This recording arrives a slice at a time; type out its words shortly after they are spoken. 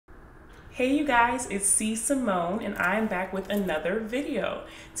Hey you guys, it's Simone and I'm back with another video.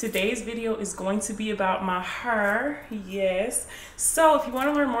 Today's video is going to be about my hair, yes. So if you want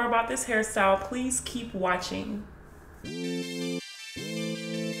to learn more about this hairstyle, please keep watching.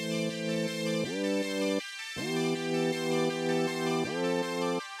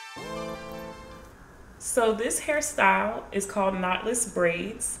 So this hairstyle is called knotless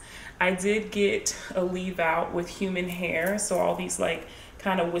braids. I did get a leave out with human hair, so all these like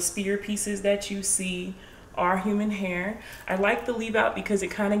kind of wispier pieces that you see are human hair. I like the leave out because it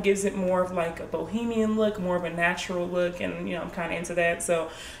kind of gives it more of like a bohemian look, more of a natural look, and you know, I'm kind of into that, so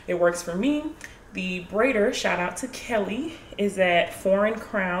it works for me. The braider, shout out to Kelly, is at Foreign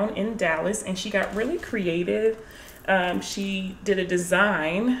Crown in Dallas, and she got really creative. She did a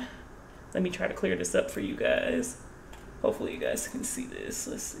design. Let me try to clear this up for you guys. Hopefully you guys can see this.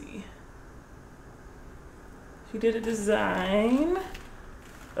 Let's see. She did a design.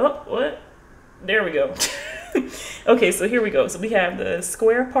 Oh, what? There we go. Okay, so here we go. So we have the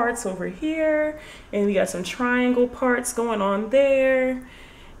square parts over here, and we got some triangle parts going on there.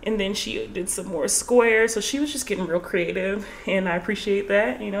 And then she did some more squares. So she was just getting real creative, and I appreciate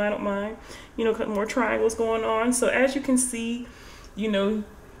that. You know, I don't mind, you know, more triangles going on. So as you can see, you know,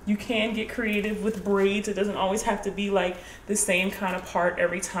 you can get creative with braids. It doesn't always have to be like the same kind of part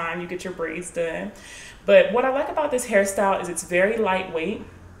every time you get your braids done. But what I like about this hairstyle is it's very lightweight.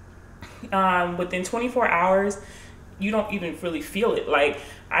 Within 24 hours, you don't even really feel it. Like,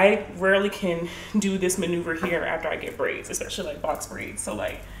 I rarely can do this maneuver here after I get braids, especially like box braids. So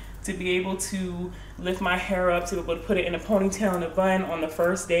like, to be able to lift my hair up, to be able to put it in a ponytail and a bun on the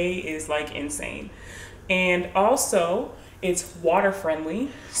first day is like insane. And also, it's water friendly.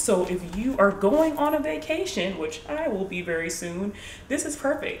 So if you are going on a vacation, which I will be very soon, this is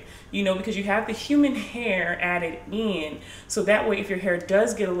perfect, you know, because you have the human hair added in. So that way, if your hair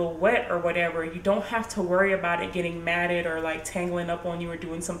does get a little wet or whatever, you don't have to worry about it getting matted or like tangling up on you or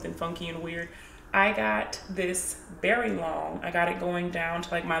doing something funky and weird. I got this very long. I got it going down to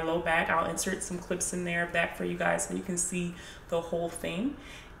like my low back. I'll insert some clips in there of that for you guys so you can see the whole thing.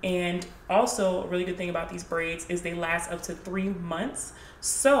 And also, a really good thing about these braids is they last up to 3 months.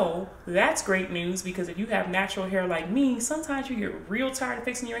 So that's great news, because if you have natural hair like me, sometimes you get real tired of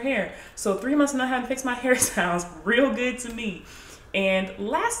fixing your hair. So 3 months of not having to fix my hair sounds real good to me. And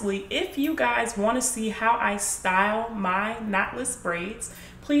lastly, if you guys want to see how I style my knotless braids,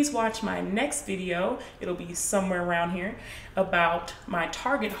 please watch my next video. It'll be somewhere around here, about my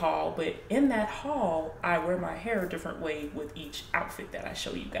Target haul. But in that haul, I wear my hair a different way with each outfit that I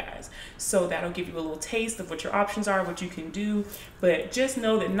show you guys. So that'll give you a little taste of what your options are, what you can do. But just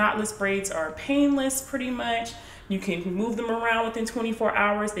know that knotless braids are painless pretty much. You can move them around within 24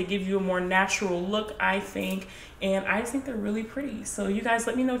 hours. They give you a more natural look, I think. And I think they're really pretty. So you guys,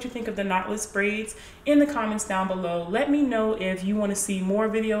 let me know what you think of the knotless braids in the comments down below. Let me know if you want to see more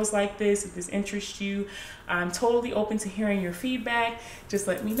videos like this, if this interests you. I'm totally open to hearing your feedback. Just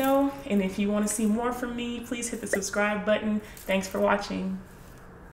let me know. And if you want to see more from me, please hit the subscribe button. Thanks for watching.